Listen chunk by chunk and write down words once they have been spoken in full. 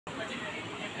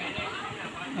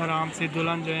आराम से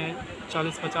दुल्हन जो है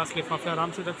 40-50 लिफाफे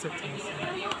आराम से रख सकते हैं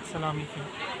सलामी के।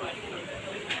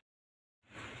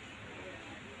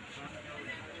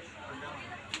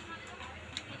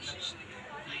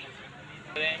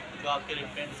 जो आपके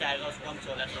रिफरेंस से आएगा उसको हम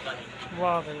 1600 का देंगे।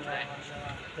 वाह भाई वाह,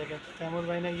 देखिए तैमूर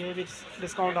भाई ने ये भी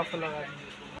डिस्काउंट ऑफर लगा दी।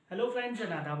 हेलो फ्रेंड्स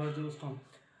एंड आदाब दोस्तों,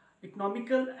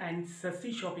 इकोनॉमिकल एंड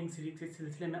सस्ती शॉपिंग सीरीज के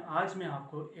सिलसिले में आज मैं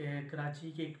आपको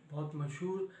कराची के एक बहुत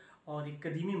मशहूर और एक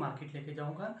कदीमी मार्केट लेके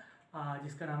जाऊंगा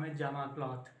जिसका नाम है जामा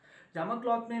क्लॉथ। जामा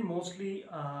क्लॉथ में मोस्टली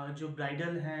जो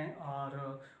ब्राइडल हैं और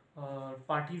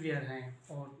पार्टी वेयर हैं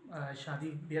और शादी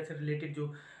ब्याह से रिलेटेड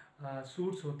जो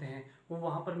सूट्स होते हैं वो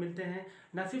वहाँ पर मिलते हैं।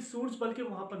 न सिर्फ सूट्स बल्कि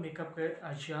वहाँ पर मेकअप के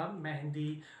अशिया,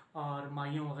 मेहंदी और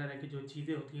माइयों वगैरह की जो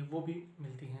चीज़ें होती हैं वो भी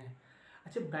मिलती हैं।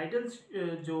 अच्छा, ब्राइडल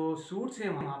जो सूट्स हैं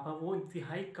वहाँ पर वो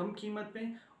इंतहाई कम कीमत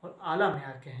में और आला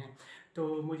मेयार के हैं।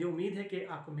 तो मुझे उम्मीद है कि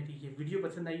आपको मेरी ये वीडियो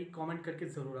पसंद आएगी, कमेंट करके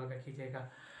ज़रूर आगाह कीजिएगा।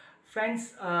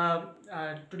 Friends,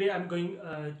 today I am going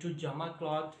to Jama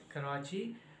cloth Karachi.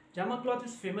 Jamia Cloth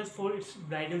is famous for its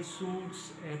bridal suits,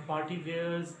 party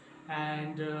wears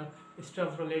and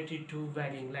stuff related to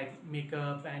wedding like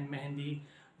makeup and mehendi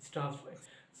stuff.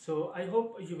 So I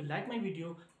hope you will like my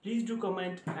video. Please do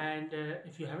comment, and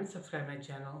if you haven't subscribed my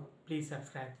channel, please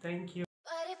subscribe. Thank you.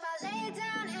 But if I lay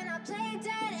down and I play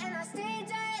dead and I stay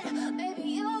dead, maybe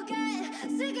you'll get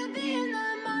sick of being the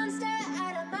monster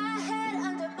out of my head,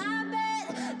 under my bed.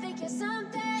 Think you're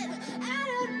something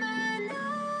out of my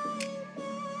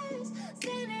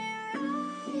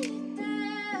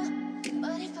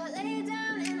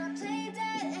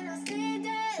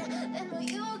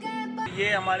ये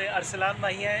हमारे अरसलान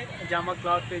भाई हैं Jama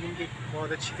cloth पे, जिनकी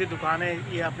बहुत अच्छी सी दुकान है।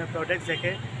 ये अपने प्रोडक्ट्स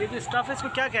देखें। ये जो स्टफ़ है इसको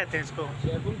क्या कहते हैं? इसको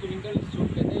शेरपुर प्रिंटर सूट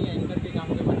कहते हैं या एंकर के काम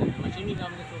के बने हैं, मशीनी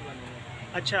काम के सूट बने हैं।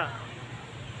 अच्छा,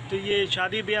 तो ये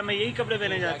शादी ब्याह में यही कपड़े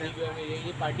पहने जाते हैं?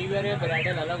 ये पार्टी वेयर है,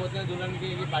 ब्राइडल अलग होते हैं दुल्हन के,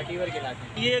 ये पार्टी वेयर कहलाते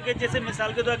हैं। ये अगर जैसे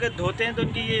मिसाल के तौर पर धोते हैं तो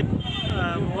उनकी ये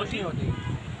वॉश नहीं होती।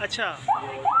 अच्छा,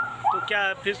 तो क्या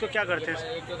फिर इसको क्या करते हैं?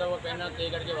 एक दो दफ़ा पहना तय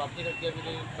करके वापसी रखती है, फिर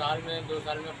साल में 2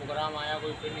 साल में प्रोग्राम आया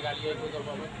कोई फिर निकालिए, 2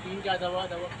 दफ़ा 3-4 दफ़ा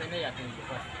पहने जाते हैं इनके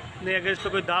पास। नहीं, अगर इस पर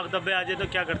कोई दाग धब्बे आ जाए तो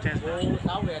क्या करते हैं? वो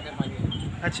साफ हो जाते हैं पानी से।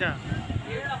 अच्छा,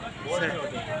 ये वॉश नहीं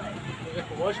होते हैं,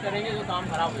 तो वॉश करेंगे तो काम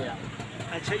ख़राब हो जाए।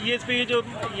 अच्छा, ये इस पर ये जो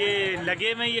ये लगे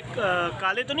में ये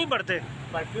काले तो नहीं पड़ते?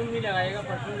 परफ्यूम नहीं लगाएगा,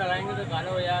 परफ्यूम लगाएंगे तो काला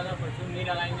हो जाएगा, परफ्यूम नहीं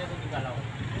लगाएंगे तो नहीं काला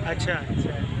होगा। अच्छा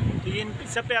अच्छा, तो ये इन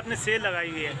सब पे आपने सेल लगाई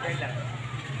हुई है?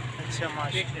 अच्छा,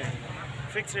 माशाल्लाह,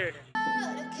 फिक्स रेट है।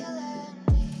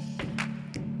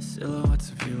 Silhouettes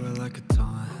of you are like a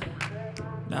taunt.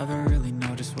 Never really know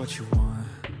just what you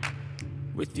want.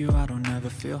 With you I don't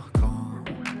ever feel calm.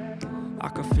 I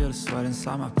can feel the sweat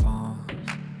inside my palms.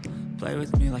 Play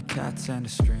with me like cats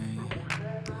and a string.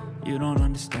 You don't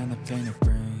understand the pain it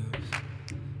brings.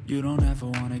 You don't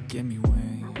ever wanna give me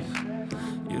wings.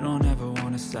 You don't ever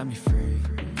wanna set me free.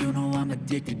 You know I'm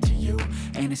addicted to you,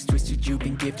 and it's twisted, you've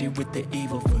been gifted with the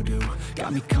evil voodoo. Got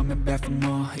me coming back for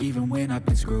more, even when I've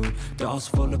been screwed. Dolls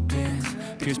full of pins,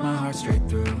 pierce my heart straight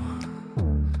through.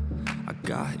 I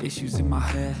got issues in my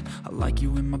head, I like you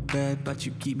in my bed, but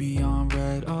you keep me on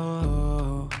red.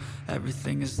 Oh,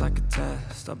 everything is like a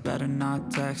test, I better not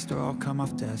text or I'll come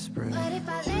off desperate. But if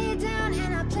I lay down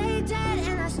and I play dead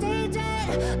and I stay dead,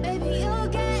 baby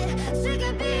you'll get sick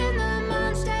of being the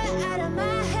monster out of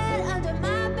my head, under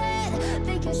my bed.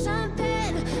 Think you're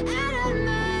something out of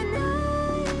my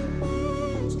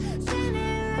nightmares,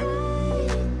 standing right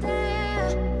there.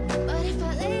 But if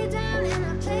I lay down and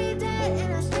I play dead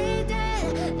and I stay dead,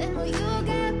 then will you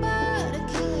get bored of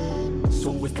killing me? So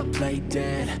if I play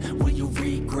dead, will you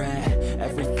regret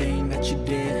everything that you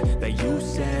did, that you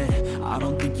said? I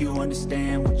don't think you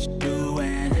understand what you're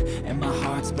doing, and my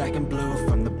heart's black and blue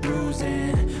from the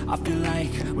bruising. I feel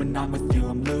like when I'm with you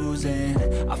I'm losing.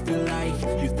 I feel like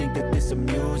you think that this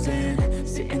amusing,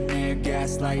 sitting there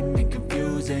gaslighting and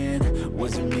confusing.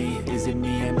 Was it me? Is it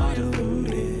me? Am I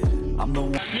deluded? I'm the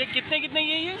one. ये कितने की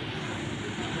है ये?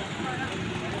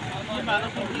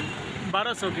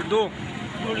 1200 की दो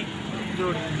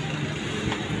जोड़ी।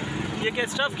 ये क्या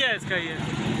स्टफ़ क्या है इसका? ये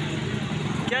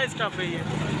क्या स्टफ़ है? ये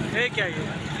है क्या? ये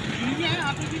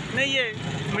नहीं, ये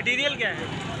मटेरियल क्या है?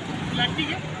 प्लास्टिक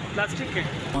है। प्लास्टिक है।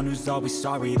 One who's always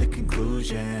sorry, the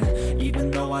conclusion.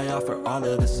 Even though I offer all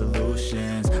of the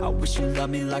solutions, I wish you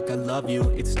loved me like I love you,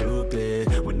 it's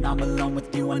stupid. When I'm alone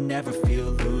with you I never feel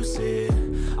lucid.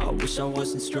 I wish I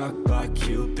wasn't struck by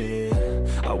Cupid.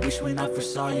 I wish when I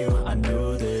first saw you I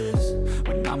knew this.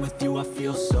 When I'm with you I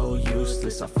feel so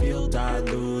useless, I feel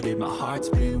diluted, my heart's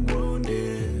been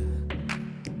wounded.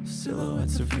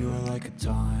 Silhouettes of you are like a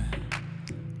taunt.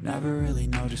 Never really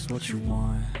know just what you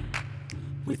want.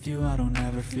 With you I don't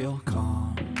ever feel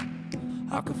calm.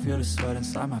 I can feel the sweat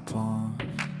inside my palm.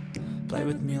 Play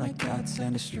with me like cats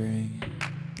and a string.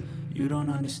 You don't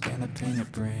understand the pain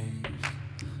it brings.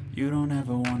 You don't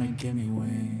ever wanna give me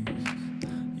wings.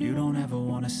 You don't ever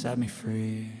wanna set me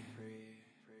free.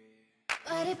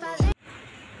 But if I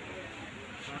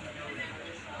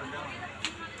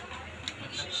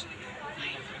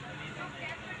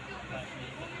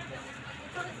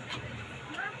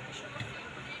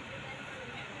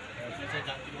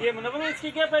ये मुनव्वर,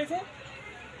 इसकी क्या price है?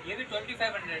 ये भी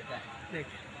 2500 का है।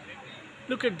 देखिए,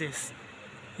 look at this,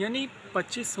 यानी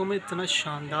 2500 में इतना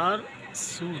शानदार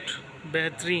सूट,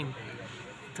 बेहतरीन,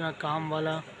 इतना काम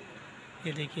वाला।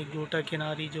 ये देखिए गोटा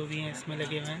किनारी जो भी हैं इसमें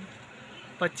लगे हुए हैं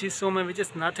 2500 में, विच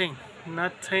इज़ नथिंग,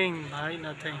 नथिंग भाई,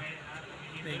 नथिंग।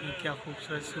 देखिए क्या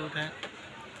खूबसूरत सूट है,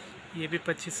 ये भी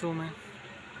 2500 में।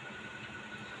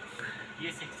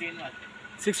 ये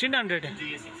 1600 है जी,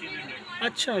 ये 1600।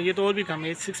 अच्छा, ये तो और भी कम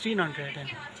है, 1600 है।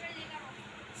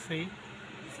 सही।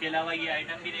 इसके अलावा ये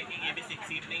आइटम भी देखेंगे, ये भी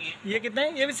 16 में ही है। ये कितना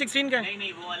है? ये भी 16 का है? नहीं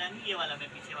नहीं, वो वाला नहीं, ये वाला मैं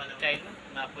पीछे वाला स्टाइल में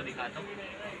मैं आपको दिखाता हूँ।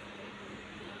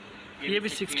 ये भी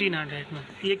 1600 में।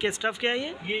 ये क्या स्टफ़ क्या है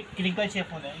ये? ये क्रिंकल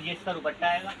शेफोन है, ये इसका दुपट्टा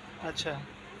आएगा, अच्छा,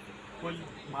 फुल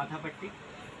माथा पट्टी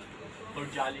और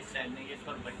जाली स्टाइल में ये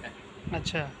इसका दुपट्टा है।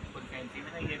 अच्छा, फुल फैंसी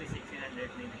में ना, ये भी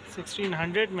 1600 में है।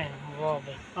 1600 में। वाह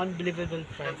भाई, अनबिलीवेबल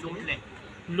प्राइस। लूट लें।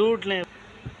 लूट लें।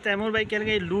 तैमूर भाई कह रहे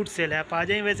हैं ये लूट सेल है, आप आ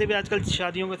जाएं। वैसे भी आजकल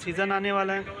शादियों का सीज़न आने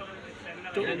वाला है,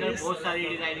 तो बहुत सारी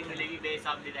डिज़ाइनिंग मिलेगी,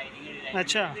 बेहिसाब डिज़ाइनिंग।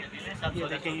 अच्छा, सब ये 1600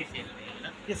 देखिए, की सेल में है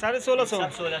ना। ये सारे 1600।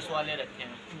 सब 1600 वाले रखे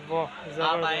हैं। वाह आप आए,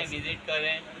 ज़बरदस्त। विजिट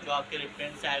करें, जो आपके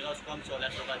रेफरेंस आएगा उसको हम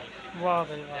 1600 का देंगे। वाह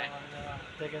भाई वाह, वाह।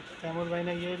 देखिए तैमूर भाई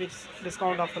ने ये भी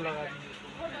डिस्काउंट ऑफर लगा दी।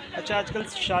 अच्छा, आजकल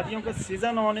शादियों का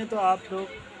सीज़न होने, तो आप लोग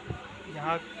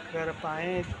यहाँ कर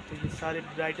पाएँ तो ये सारे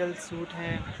ब्राइडल सूट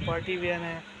हैं, पार्टी वेयर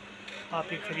हैं,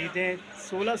 आप ये ख़रीदें।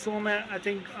 1600 में आई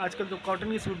थिंक आजकल तो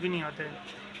कॉटन के सूट भी नहीं आते,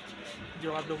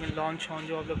 जो आप लोग में लॉन्च ऑन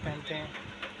जो आप लोग पहनते हैं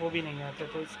वो भी नहीं आते,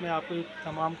 तो इसमें आपको ये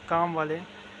तमाम काम वाले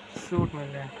सूट मिल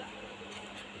रहे हैं।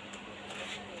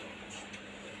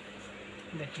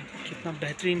 देखिए कितना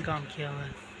बेहतरीन काम किया हुआ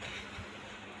है।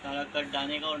 सारा कट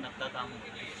दाने का और नक्का काम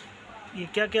होता है। ये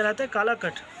क्या कह रहा था? काला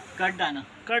कट दाना,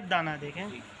 कट दाना। देखें,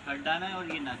 कट दाना है, और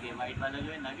ये नगे, वाइट वाला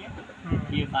जो है नगे,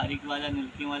 ये बारीक वाला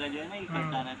नुल्की वाला जो है ना, ये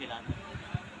कट दाना कहलाता है।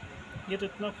 ये तो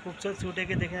इतना खूबसूरत सूट है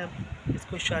कि देखें आप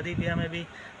इसको शादी ब्याह में भी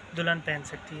दुल्हन पहन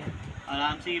सकती है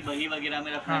आराम से। ये बही वगैरह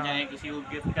में रखना चाहें, किसी को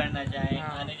गिफ्ट करना चाहें,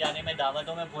 आने जाने में,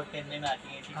 दावतों में बहुत पहनने में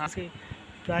आती है। हाँ, इसकी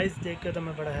प्राइस देख कर तो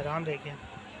मैं बड़ा हैरान रह गया।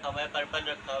 हवा है, पर्पल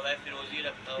रखा हुआ है, फिरोजी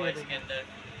रखा हुआ है, इसके अंदर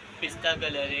पिस्ता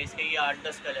कलर है, इसके ये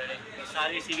 8-10 कलर है,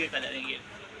 सारे इसी के कलर हैं। ये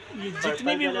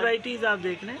जितनी भी वैरायटीज़ आप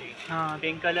देख रहे हैं, हाँ,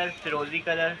 पिंक कलर, फिरोजी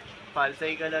कलर,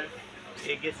 फालसाई कलर,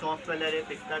 एक ये सॉफ्ट कलर है,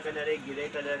 पिस्ता कलर है, गिरे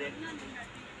कलर है,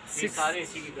 ये सारे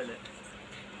इसी के कलर,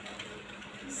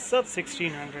 सब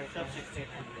 1600। सब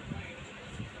 1600।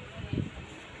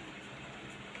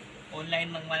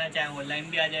 ऑनलाइन मंगवाना चाहें ऑनलाइन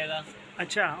भी आ जाएगा।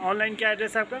 अच्छा, ऑनलाइन क्या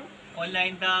एड्रेस है आपका?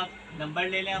 ऑनलाइन का नंबर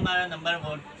ले लें, हमारा नंबर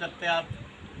व्हाट्सएप पे आप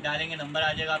डालेंगे, नंबर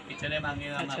आ जाएगा, आप पिक्चरें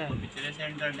मांगेगा, हम अच्छा, आपको पिक्चरें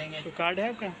सेंड कर देंगे। तो कार्ड है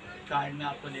आपका? कार्ड में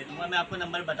आपको दे दूंगा, मैं आपको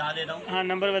नंबर बता देता हूँ। हाँ,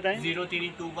 नंबर बताएं।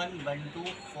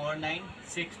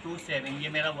 032112496227, ये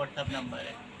मेरा व्हाट्सअप नंबर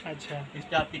है। अच्छा, इस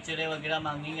पर आप पिक्चरें वगैरह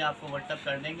मांगेंगे, आपको व्हाट्सअप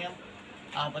कर देंगे हम।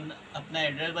 आप अपना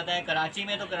एड्रेस बताएं। कराची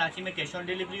में तो कराची में कैश ऑन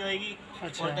डिलीवरी होएगी।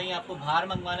 अच्छा, और कहीं आपको बाहर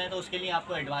मंगवाना है तो उसके लिए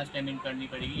आपको एडवांस पेमेंट करनी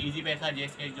पड़ेगी, इजी पैसा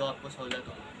जैसे जो आपको सहूलत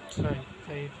हो। सही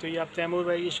सही। तो ये आप तैमूर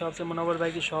भाई की शॉप से, मुनव्वर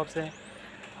भाई की शॉप से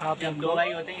आप हम दो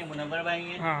भाई होते हैं, ये मुनव्वर भाई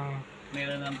हैं, हाँ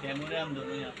मेरा नाम तैमूर है, हम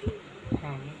दोनों यहाँ।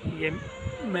 हाँ, ये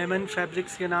मेमन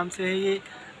फैब्रिक्स के नाम से है ये।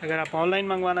 अगर आप ऑनलाइन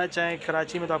मंगवाना चाहें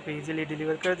कराची में तो आपको इजीली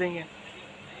डिलीवर कर देंगे।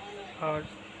 और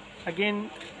अगेन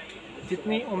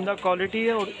जितनी उम्दा क्वालिटी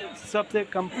है और सबसे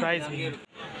कम प्राइस भी है। वाह,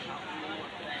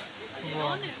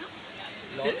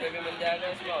 लॉट पे भी मिल जाएगा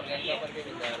इसमें, और लहंगा पर भी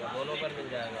मिल जाएगा, दोनों पर मिल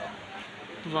जाएगा।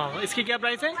 वाह, इसकी क्या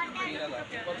प्राइस है?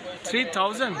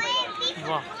 3000।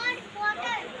 वाह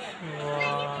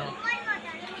वाह,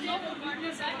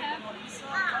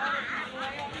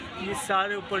 ये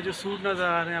सारे ऊपर जो सूट नज़र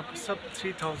आ रहे हैं आपको सब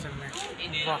 3000 में।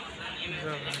 वाह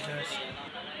ज़बरदस्त,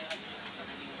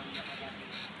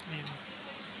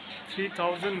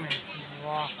 3000 में।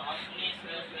 वाह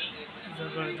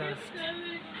ज़बरदस्त।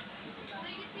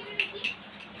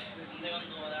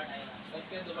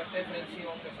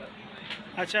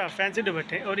 अच्छा, फैंसी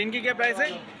दुपट्टे। और इनकी क्या प्राइस है?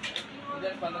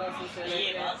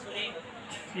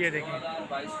 ये देखिए,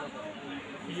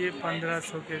 ये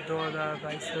 1500 के, 2000,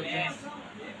 2200 के।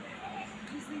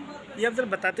 ये आप जरा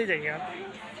बताते जाइए आप।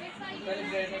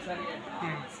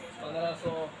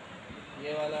 1500,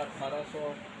 ये वाला 1800,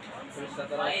 फिर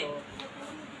 1700,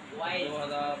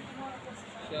 2000,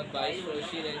 2200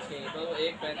 इसी रेंज के। तो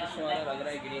एक 3500 वाला लग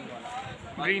रहा है ग्रीन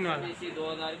वाला इसी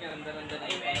 2000 के अंदर अंदर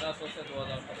 1500 से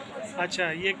 2000 तक। अच्छा,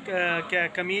 ये क्या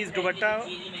कमीज़ दुपट्टा?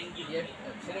 ये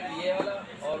सिर्फ ये वाला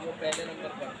और वो पहले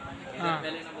नंबर पर। हाँ,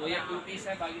 पहले नंबर वो ये 2 पीस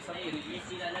है, बाकी सब 3 पीस।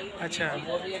 अच्छा,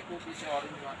 वो भी एक 2 पीस है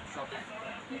ऑरेंज शॉप।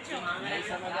 नहीं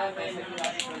समझ आया पैसे की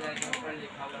बात हो जाएगी ऊपर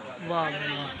लिखा हुआ। वाह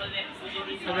वाह।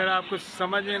 अगर आपको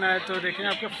समझ में ना आए तो देखें,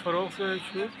 आपके फ़रोख से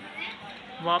शूज़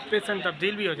वापस से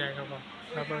तब्दील भी हो जाएगा। वाह,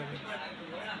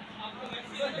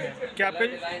 क्या आपके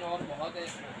डिज़ाइन और बहुत है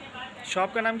इसमें। शॉप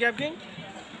का नाम क्या आपके?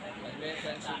 Ajmer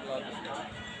fancy cloth store.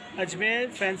 Ajmer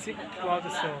fancy cloth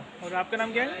store. और आपका नाम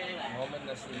क्या है? मोहम्मद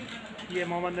नसीम। ये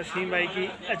मोहम्मद नसीम भाई की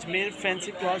अजमेर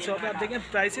फैंसी क्लॉथ शॉप है। आप देखें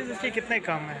प्राइसेस इसके कितने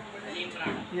कम हैं,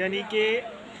 यानी कि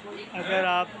अगर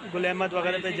आप गुल अहमद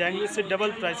वगैरह पे जाएंगे इससे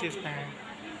डबल प्राइसेस पे हैं।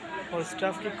 और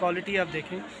स्टफ़ की क्वालिटी आप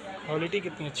देखें, क्वालिटी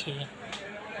कितनी अच्छी है।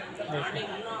 देखें,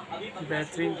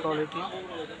 बेहतरीन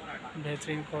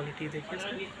क्वालिटी देखिए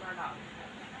इसकी।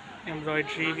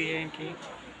 एम्ब्रॉयडरी भी है इनकी,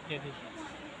 ये देखिए।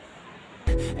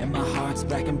 And my heart's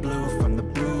black and blue from the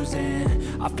bruising.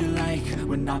 I feel like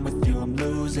when I'm with you I'm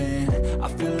losing. I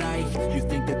feel like you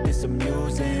think that this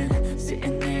amusing.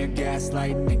 Sitting there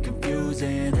gaslighting and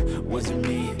confusing. Was it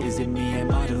me? Is it me?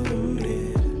 Am I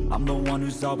deluded? I'm the one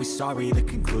who's always sorry, the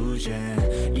conclusion.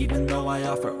 Even though I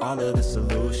offer all of the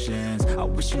solutions, I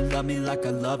wish you loved me like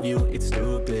I love you, it's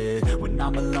stupid. When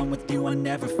I'm alone with you I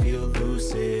never feel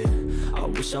lucid. I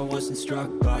wish I wasn't struck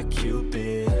by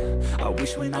Cupid. I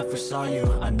wish when I first saw you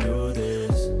I knew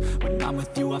this. When I'm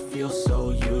with you I feel so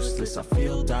useless. I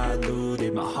feel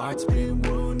diluted, my heart's been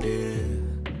wounded.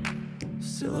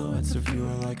 Silhouettes of you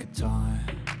are like a taunt.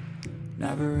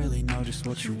 Never really know just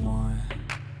what you want.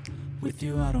 With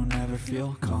you I don't ever feel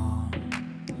calm.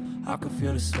 I can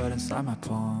feel the sweat inside my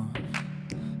palms.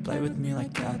 Play with me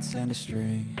like cats and a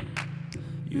string.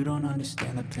 You don't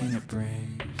understand the pain it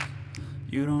brings.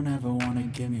 You don't ever wanna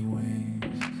give me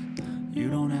wings. You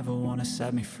don't ever wanna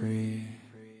set me free.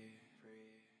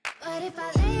 But if I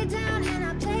lay down and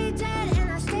I play dead and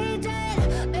I stay dead,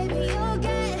 baby you'll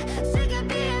get sick of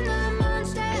being the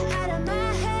monster out of my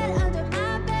head, under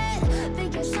my bed,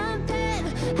 thinking something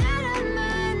out of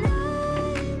my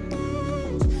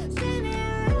nightmares,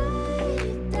 standing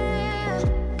right there.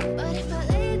 But if I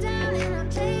lay down and I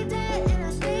play dead and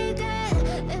I stay dead,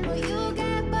 then will you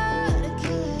get bored of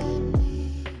killing me?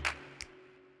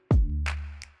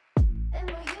 Then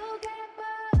will you get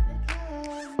bored of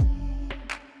killing me?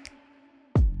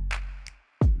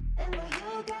 And will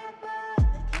you get bored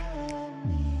of killing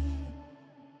me?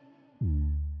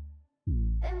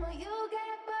 And will you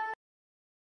get bored?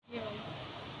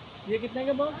 ये कितने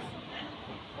का box?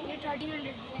 ये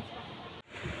 1300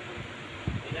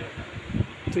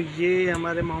 तो ये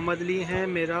हमारे मोहम्मद अली हैं,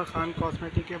 मेरा Khan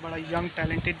cosmetic है, बड़ा यंग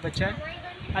टैलेंटेड बच्चा है।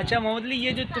 अच्छा मोहम्मद अली,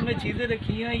 ये जो तुमने चीज़ें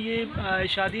रखी हैं ये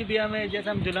शादी ब्याह में जैसे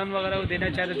हम दुल्हन वगैरह को देना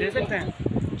चाहे तो दे सकते हैं?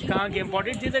 कहाँ की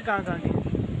इम्पोर्टेड चीज़ें कहाँ की?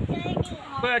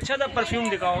 कोई अच्छा सा परफ्यूम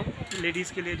दिखाओ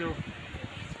लेडीज़ के लिए जो।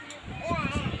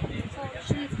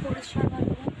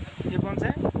 ये कौन सा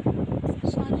है?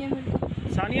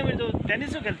 सानिया मिर्जा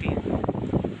टेनिस में खेलती हैं।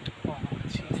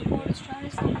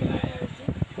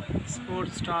 Sport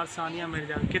star Sania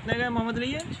Mirza. कितने का है मोहम्मद अली?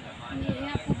 ये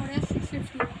आपको पड़ेगा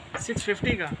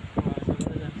 650 का।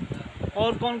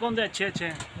 और कौन कौन से अच्छे अच्छे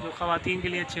हैं जो ख़वातीन के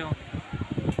लिए अच्छे हों?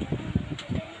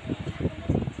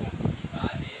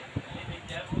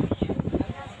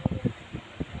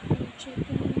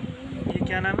 ये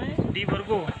क्या नाम है? डी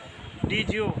वर्गो, डी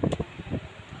जियो।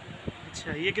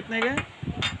 अच्छा, ये कितने का है?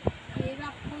 ये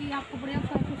आपको पड़ेगा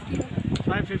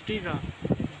 550 का।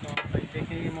 भाई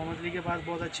देखें, ये मोहम्मद अली के पास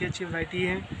बहुत अच्छी अच्छी वैरायटी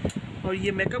है। और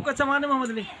ये मेकअप का सामान है मोहम्मद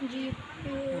अली? जी।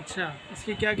 अच्छा,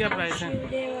 इसकी क्या क्या प्राइस है?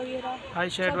 आई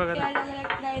शेड वगैरह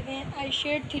अलग-अलग प्राइस हैं। आई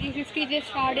शेड 350 से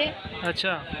स्टार्ट है।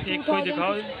 अच्छा, एक कोई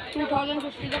दिखाओ,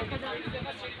 2050 तक।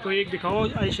 कोई एक दिखाओ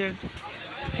आई शेड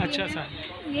अच्छा सा।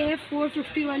 ये है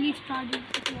 450 वाली स्टार्टिंग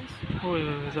प्राइस। ओए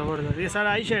ज़बरदस्त, ये सारा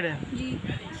आई शेड है जी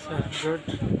सर। गुड।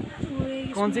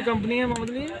 और कौन सी कंपनी है मोहम्मद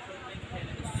अली?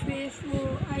 फेस वो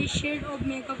आई शेड और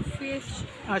मेकअप फेस।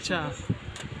 अच्छा,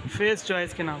 फेस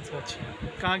चॉइस के नाम से। अच्छा,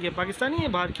 कहाँ की है? पाकिस्तानी है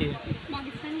बाहर की है?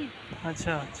 पाकिस्तानी।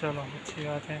 अच्छा, चलो अच्छी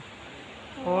बात है।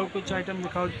 और कुछ आइटम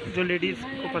दिखाओ जो लेडीज़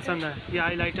को पसंद है। ये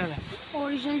हाईलाइटर है,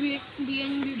 ओरिजिनल भी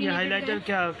ये हाईलाइटर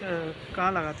क्या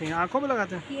कहाँ लगाते हैं? आँखों में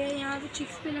लगाते हैं? ये यहाँ पे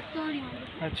चिक्स पे लगता है और यहाँ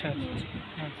पे। अच्छा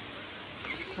अच्छा,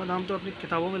 और हम तो अपनी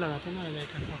किताबों में लगाते हैं ना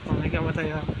हाईलाइटर, हमें क्या पता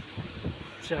यार।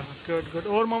 चलो गुड गुड।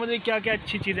 और मोहम्मद क्या क्या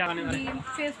अच्छी चीज़ें आने वाली हैं?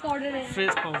 फेस पाउडर है।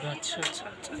 फेस पाउडर, अच्छा अच्छा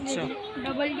अच्छा अच्छा।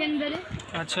 डबल के अंदर है।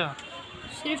 अच्छा,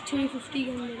 सिर्फ 350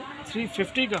 के अंदर।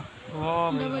 350 का?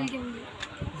 वाह डबल के अंदर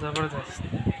ज़बरदस्त।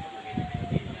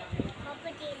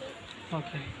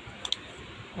 ओके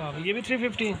वाह, ये भी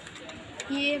 350 है?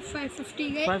 ये 550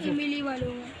 का 550 एमिली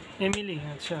वालों का। एमिली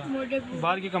है, अच्छा, मॉडल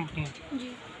बाहर की कंपनी है। जी।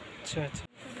 अच्छा अच्छा,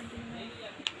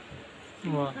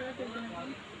 वाह।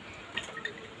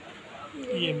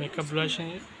 ये मेकअप ब्रश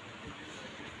है।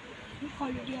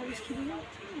 क्वालिटी आप इसकी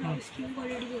भी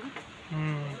क्वालिटी देखो।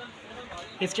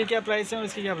 इसके क्या प्राइस है और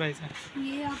इसकी क्या प्राइस है?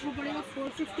 ये आपको पड़ेगा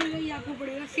 450 का, ये आपको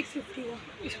पड़ेगा 650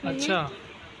 का। इसमें अच्छा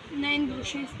 9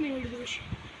 ब्रश है, इसमें 8 ब्रश है।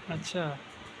 अच्छा,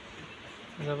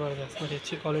 ज़बरदस्त, बड़ी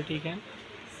अच्छी क्वालिटी के हैं।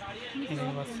 ये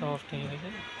बहुत सॉफ्ट है, ये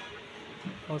देखिए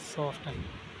बहुत सॉफ्ट है।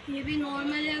 ये भी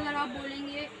नॉर्मल है, अगर आप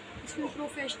बोलेंगे इसमें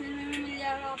प्रोफेशनल में भी मिल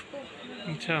जाएगा आपको।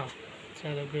 अच्छा,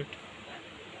 चलो गुड।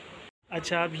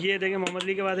 अच्छा, अब ये देखें, मोहम्मद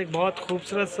अली के बाद एक बहुत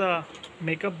खूबसूरत सा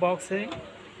मेकअप बॉक्स है।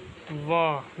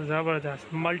 वाह ज़बरदस्त,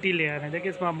 मल्टी लेयर है।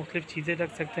 देखिए, इसमें आप मुख्तलिफ़ चीज़ें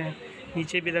रख सकते हैं,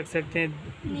 नीचे भी रख सकते हैं।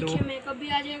 नीचे मेकअप भी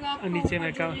आ जाएगा आपको, नीचे ऊपर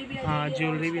मेकअप, ज्वेलरी भी आ हाँ, जाएगी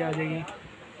ज्वेलरी भी आ आपको। जाएगी।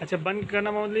 अच्छा, बंद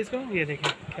करना मोहम्मद अली इसको। ये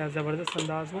देखें क्या ज़बरदस्त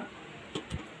अंदाज में,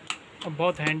 और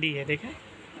बहुत हैंडी है, देखें।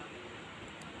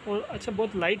 और अच्छा,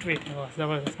 बहुत लाइट वेट है, वाह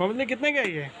ज़बरदस्त। मोहम्मद अली कितने का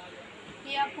ये?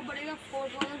 ये आपको पड़ेगा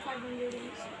 4500।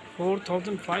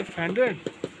 4500?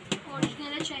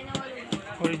 ओरिजिनल है, चाइना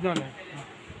वाला। ओरिजिनल है।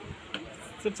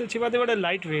 सबसे अच्छी बात है, बड़ा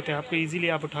लाइट वेट है, आपको इजीली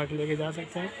आप उठा के लेके जा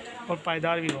सकते हैं, और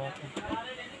पायदार भी बहुत है।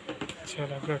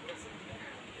 चलो गुड।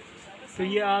 तो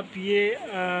ये आप ये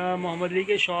मोहम्मद अली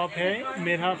के शॉप है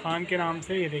मेरा ख़ान के नाम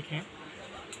से, ये देखें।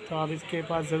 तो आप इसके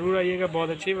पास ज़रूर आइएगा, बहुत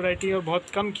अच्छी वैरायटी है और बहुत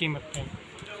कम कीमत पे।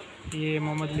 ये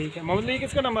मोहम्मद अली का, मोहम्मद अली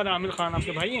किसका नंबर है? आमिर ख़ान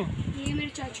आपके भाई हैं? ये मेरे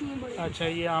चाचू हैं बड़े। अच्छा,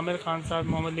 ये आमिर ख़ान साहब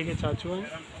मोहम्मद अली के चाचू हैं,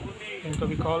 इनको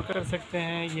भी कॉल कर सकते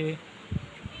हैं। ये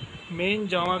मेन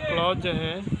जामा क्लॉथ जो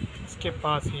है इसके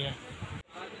पास ही है।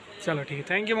 चलो ठीक है,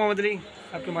 थैंक यू मोहम्मद अली,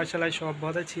 आपकी माशाल्लाह शॉप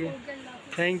बहुत अच्छी है।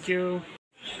 Thank you.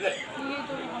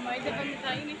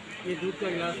 ये दूध का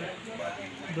गिलास है,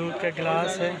 दूध का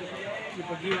गिलास है, ये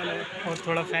बग्गी वाला है, और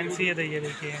थोड़ा फैंसी है। तो ये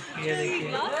देखिए, ये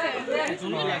देखिए,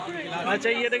 अच्छा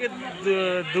ये देखिए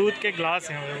दूध के गिलास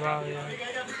हैं। वाह यार,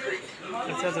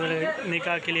 अच्छा, तो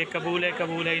निकाह के लिए कबूल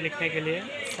है लिखने के लिए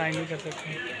साइन भी कर सकते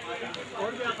हैं।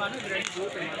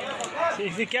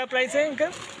 इसकी क्या प्राइस है इनका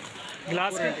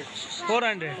गिलास का?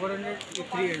 400,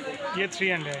 300, ये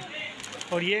 300,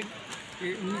 और ये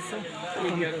 1900,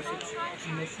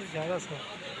 1100,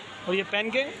 और ये पेन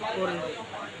के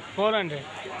 400।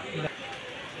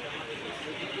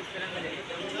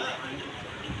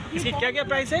 इसकी क्या क्या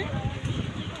प्राइस है?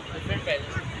 Different price.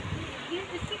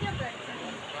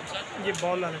 ये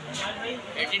बॉल वाले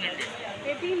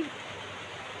 1800।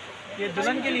 ये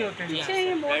दुल्हन के लिए होते हैं।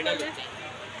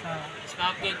 हाँ, इसमें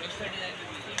आपको एक एक्स्ट्रा डिज़ाइन।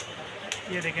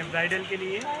 ये देखें ब्राइडल के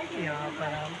लिए यहाँ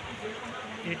पर हम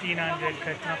 1800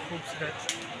 का, इतना खूबसूरत।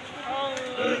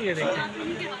 ये देखें,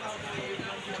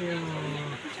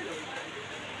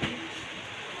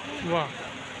 वाह,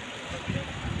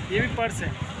 ये भी पर्स है,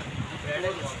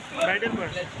 ब्राइडल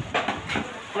पर्स,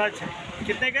 क्लच है।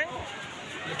 कितने का है?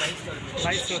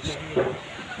 2200 रुपये।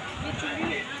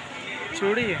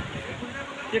 चूड़ी है,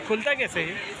 ये खुलता कैसे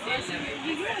है?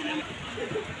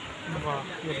 वाह,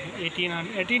 ये 18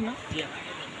 ना,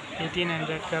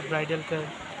 1800 का ब्राइडल का,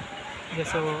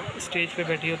 जैसे वो स्टेज पे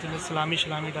बैठी होती है सलामी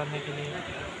डालने के लिए।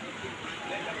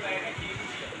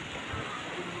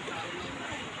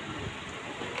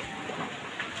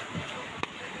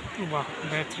 वाह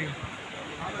बेहतरीन।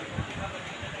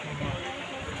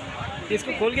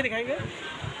 इसको खोल के दिखाएंगे,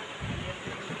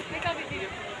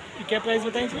 क्या प्राइस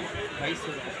बताएं इसमें?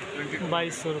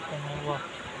 2200 रुपये में। वाह,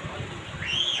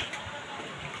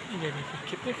 ये देखिए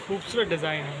कितने खूबसूरत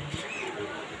डिज़ाइन है।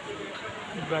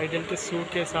 ब्राइडल के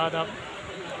सूट के साथ आप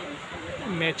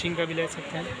मैचिंग का भी ले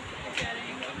सकते हैं।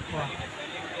 वाह,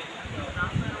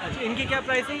 अच्छा इनकी क्या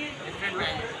प्राइस है?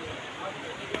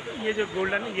 ये जो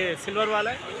गोल्डन, ये सिल्वर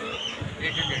वाला है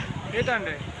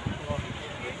 800।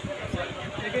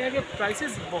 लेकिन इनके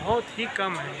प्राइसेस बहुत ही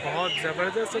कम है, बहुत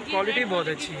ज़बरदस्त, और क्वालिटी बहुत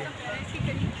अच्छी है।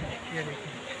 ये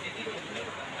देखिए,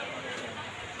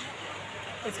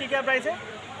 इसकी क्या प्राइस है?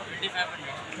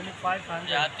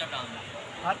 2500। हाथ का काम है।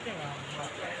 हाथ के काम।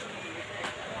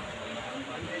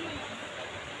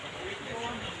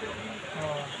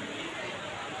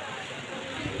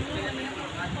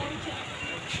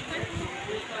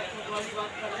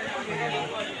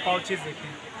 पाउचेस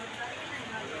देखिए,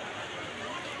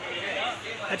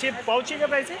 अच्छा पाउची का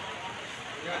प्राइस है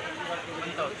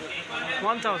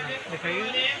 1000। दिखाइए,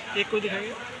 एक को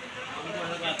दिखाइए,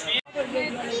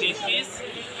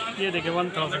 ये देखिए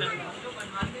 1000,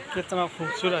 कितना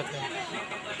खूबसूरत है।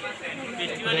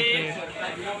 देखिए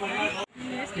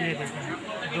ये देखें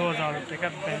 2000 रुपये का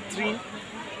बेहतरीन।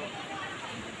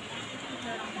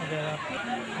 अगर आप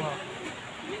वाह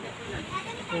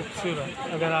खूबसूरत,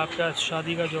 अगर आपका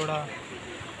शादी का जोड़ा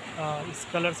इस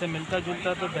कलर से मिलता जुलता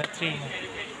तो बेहतरीन है।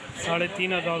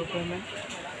 3500 रुपये में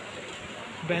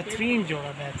बेहतरीन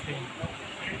जोड़ा, बेहतरीन।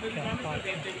 क्या बात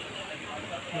है,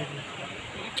 ये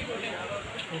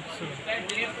खूबसूरत।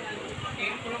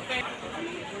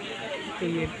 तो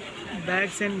ये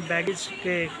बैग्स एंड बैगेज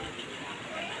के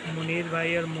मुनीर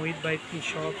भाई और मोहित भाई की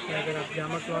शॉप है। अगर आप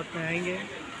जामा क्लॉथ में आएंगे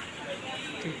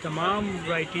तो तमाम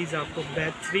वैराइटीज़ आपको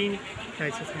बेहतरीन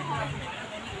प्राइसेस में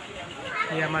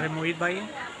मिलेंगे। ये हमारे मोहित भाई हैं।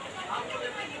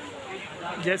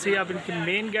 जैसे ही आप इनके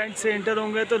मेन गेट से एंटर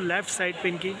होंगे तो लेफ़्ट साइड पे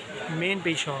इनकी मेन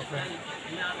पे शॉप है।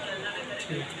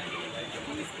 ठीक,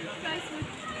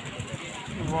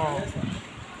 वाह,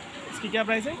 इसकी क्या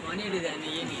प्राइस है?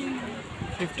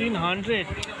 1500।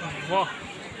 वाह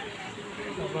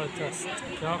ज़बरदस्त,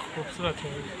 क्या खूबसूरत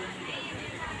है।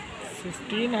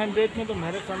 1500 में तो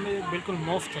मेरे सामने बिल्कुल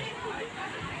मुफ्त है।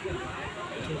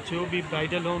 तो जो भी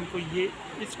ब्राइडल हो उनको ये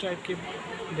इस टाइप के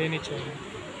लेने चाहिए।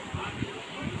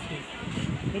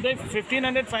 तो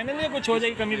 1500 फाइनल है, कुछ हो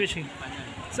जाएगी कमी बेशी?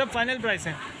 सब फाइनल प्राइस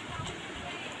है।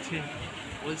 ठीक,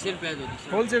 होलसेल प्राइस होती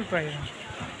है। होलसेल प्राइस है।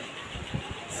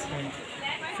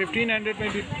 1500 में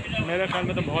भी मेरे ख्याल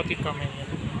में तो बहुत ही कम है।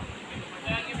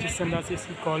 जिस अंदाज से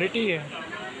इसकी क्वालिटी है,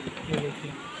 ये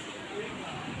देखिए,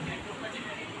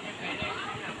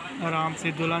 आराम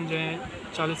से दुल्हन जो है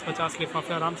 40-50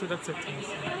 लिफाफे आराम से रख सकते हैं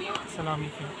सलामी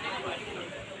के।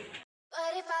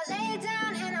 But if I lay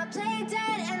down and I play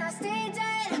dead and I stay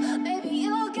dead, maybe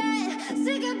you'll get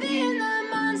sick of being the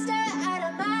monster out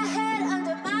of my head,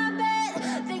 under my bed.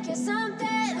 Think you're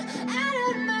something out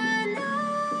of my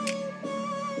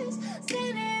nightmares,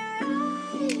 standing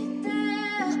right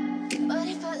there. But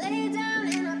if I lay down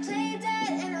and I play dead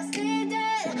and I stay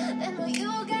dead, then will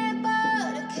you get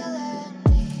bored of killing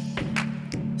me?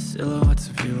 Silhouettes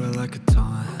of you are like a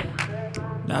taunt.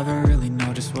 Never really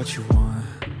know just what you want.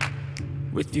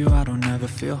 With you I don't ever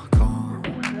feel calm.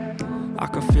 I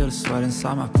can feel the sweat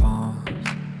inside my palms.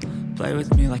 Play with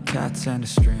me like cats and a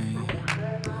string.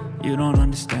 You don't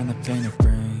understand the pain it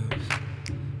brings.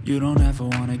 You don't ever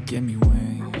wanna give me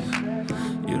wings.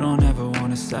 You don't ever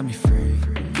wanna set me free.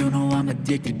 You know I'm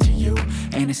addicted to you,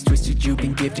 and it's twisted, you've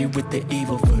been gifted with the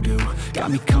evil voodoo. Got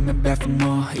me coming back for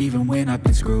more, even when I've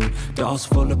been screwed. Dolls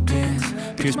full of pins,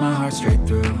 pierce my heart straight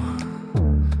through.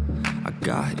 I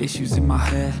got issues in my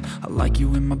head, I like you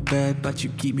in my bed, but you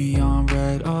keep me on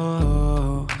red.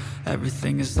 Oh,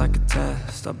 everything is like a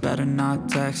test, I better not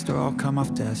text or I'll come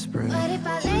off desperate. But if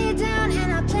I lay down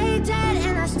and I play dead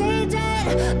and I stay dead,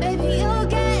 baby you'll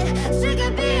get sick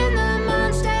of being the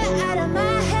monster out of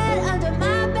my head, under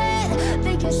my bed.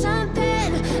 Think you're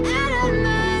something out of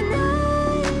my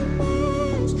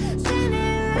nightmares,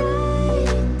 standing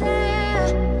right there.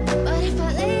 But if I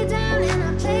lay down and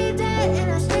I play dead and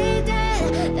I stay dead,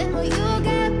 then will you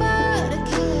get bored of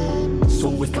killing me? So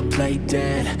if I play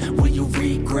dead, will you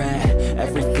regret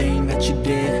everything that you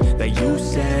did, that you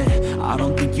said? I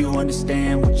don't think you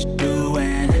understand what you're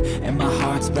doing, and my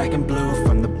heart's black and blue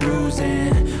from the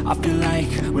bruising. I feel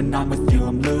like when I'm with you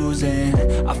I'm losing.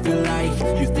 I feel like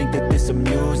you think that this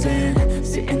amusing,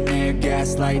 sitting there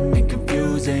gaslighting and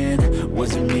confusing.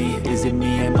 Was it me? Is it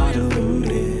me? Am I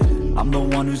deluded? I'm the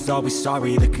one who's always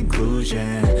sorry, the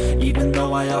conclusion, even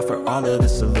though I offer all of the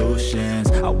solutions.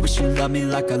 I wish you loved me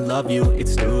like I love you,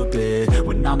 it's stupid.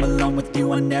 When I'm alone with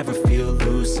you I never feel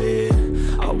lucid.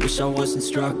 I wish I wasn't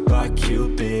struck by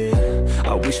Cupid.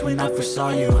 I wish when I first saw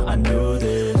you I knew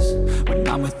this. When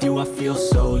I'm with you I feel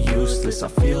so useless, I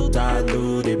feel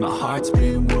diluted, my heart's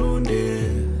been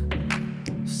wounded.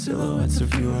 Silhouettes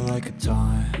of you are like a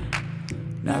taunt.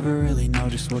 Never really know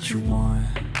just what you want.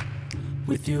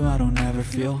 With you I don't ever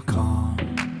feel calm.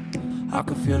 I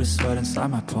can feel the sweat inside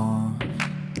my palms.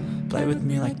 Play with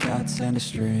me like cats and a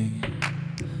string.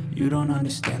 You don't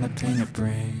understand the pain it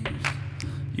brings.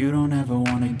 You don't ever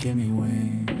wanna give me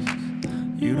wings.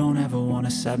 You don't ever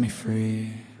wanna set me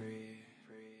free.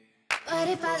 But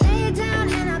if I lay down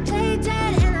and I play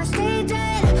dead and I stay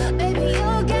dead, baby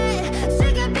you'll get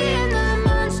sick of being the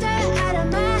monster out of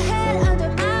my head,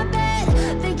 under my bed.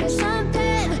 Think you're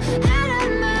something out of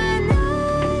my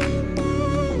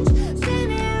nightmares,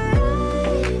 standing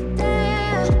right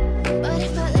there. But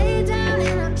if I lay down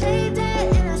and I play dead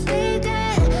and I stay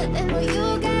dead, then will you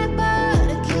get bored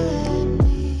of killing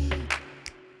me?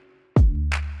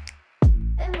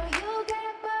 Then will you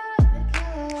get bored of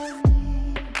killing me?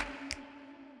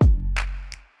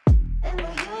 Then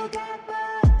will you get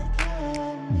bored of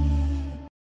killing me?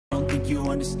 I don't think you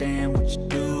understand what you're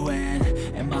doing,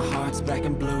 and my heart's black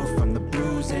and blue from the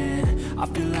bruising. I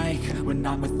feel like when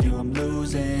I'm with you I'm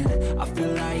losing. I feel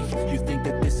like you think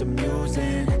that this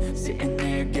amusing. Sitting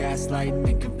there gaslighting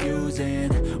and confusing.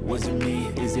 Was it me?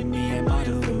 Is it me? Am I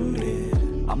deluded?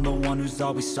 I'm the one who's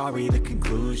always sorry, the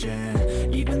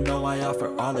conclusion. Even though I offer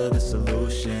all of the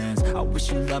solutions. I wish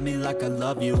you loved me like I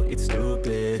love you, it's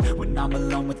stupid. When I'm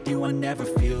alone with you I never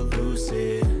feel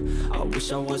lucid. I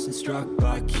wish I wasn't struck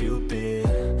by Cupid.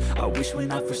 I wish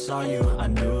when I first saw you I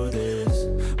knew this.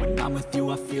 When I'm with you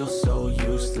I feel so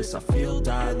useless. I feel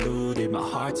diluted, my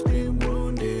heart's been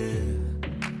wounded.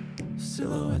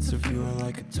 Silhouettes of you are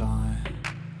like a taunt.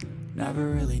 Never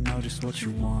really know just what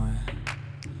you want.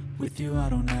 With you I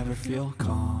don't ever feel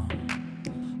calm.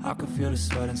 I can feel the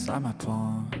sweat inside my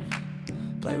palms.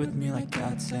 Play with me like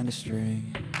cats and a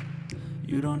string.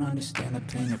 You don't understand the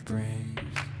pain it brings.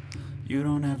 You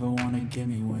don't ever wanna give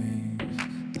me wings.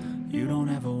 You don't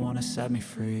ever wanna set me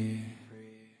free.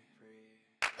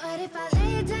 But if I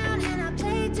lay down and I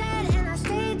play dead and I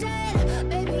stay dead,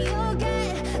 baby you'll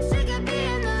get sick of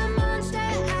being the monster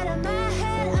out of my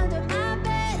head, under my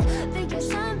bed. Think you're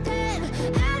something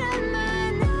out of my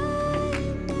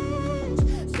nightmares.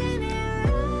 See me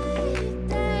right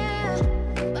there.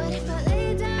 But if I lay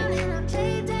down and I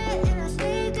play dead and I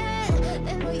stay dead,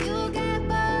 then will you get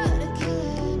bored of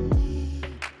killing me?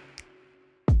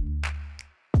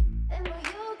 Then will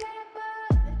you get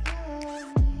bored of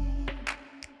killing me?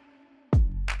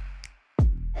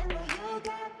 And will you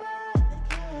get bored of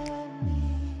killing me?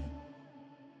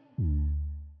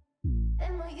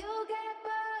 And will you get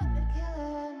bored of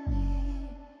killing me?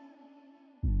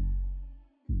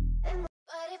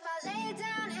 But if I lay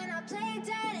down and I play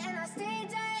dead and I stay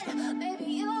dead, baby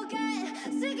you'll get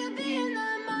sick of being the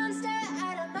monster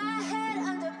out of my head,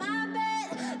 under my bed.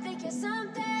 Think you're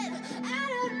something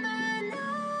out of my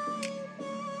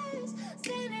nightmares.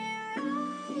 See me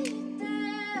right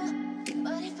there.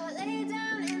 But if I lay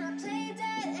down and I play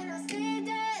dead and I stay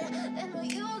dead, then will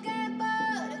you get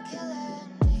bored of killing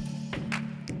me?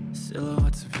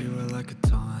 Silhouettes of you are like a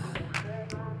taunt.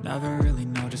 Never really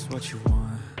know just what you want.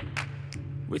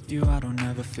 With you I don't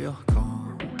ever feel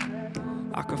calm.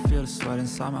 I can feel the sweat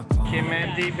inside my palm. ये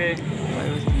मेहंदी पे Play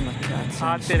with me like cats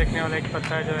हाथ and पे रखने वाला एक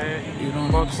पत्थर जो है You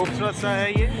don't बहुत understand खूबसूरत सा है।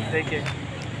 ये देखिए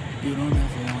You don't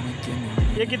ever wanna give me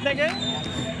wings. ये कितने के?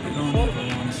 You don't ever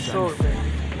wanna set 100 me रुपये। free.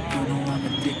 You know I'm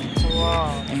addicted to you.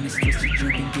 वाह And it's just that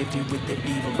you've been gifted with the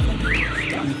evil from you.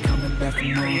 Got me coming back for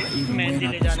more even when mehndi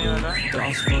I ले push जाने वाला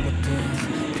dolls full of pins.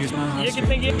 Here's my ये heart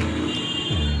कितने की?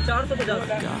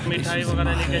 450 मिठाई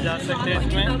वगैरह लेके जा सकते हैं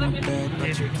इसमें।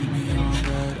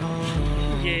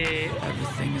 ये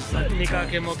निकाह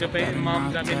के मौके पे इमाम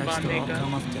का दिन बांधने का।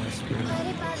 But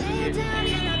if I lay down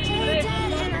and I play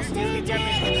dead and I stay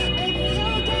dead, baby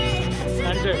you'll get sick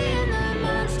of being the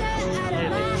monster out of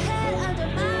my head, under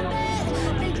my bed.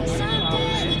 Think you're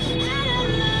something out of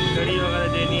my घड़ी वगैरह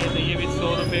देनी है तो ये भी 100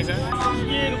 रुपये का।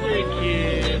 ये देखिए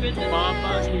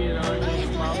पापा की रानी,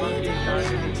 पापा की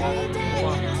शादी।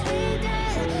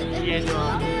 ये जो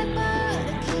आप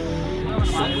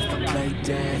So if I play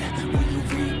dead, will you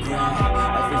regret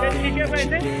everything that you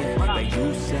did, that you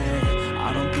said?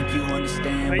 I don't think you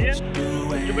understand what you're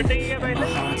doing. My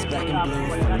heart's black and blue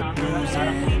from the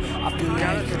bruising. I feel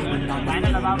like when I'm with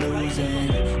you I'm losing.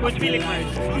 I feel like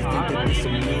you think that this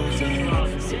amusing.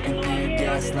 Sitting there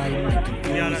gaslighting and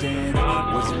confusing.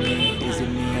 Was it me? Is it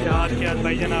me? यार क्या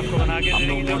भाईजान आपको बना के I'm the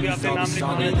देंगे जो one भी who's आपने नाम always लिखवा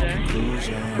sorry, the देते हैं।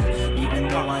 conclusion. Even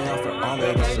though I offer all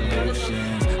of the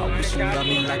solutions. I wish you loved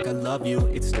me like I love you,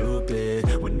 it's stupid.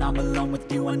 When I'm alone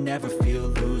with you I never feel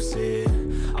lucid.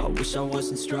 I wish I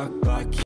wasn't struck by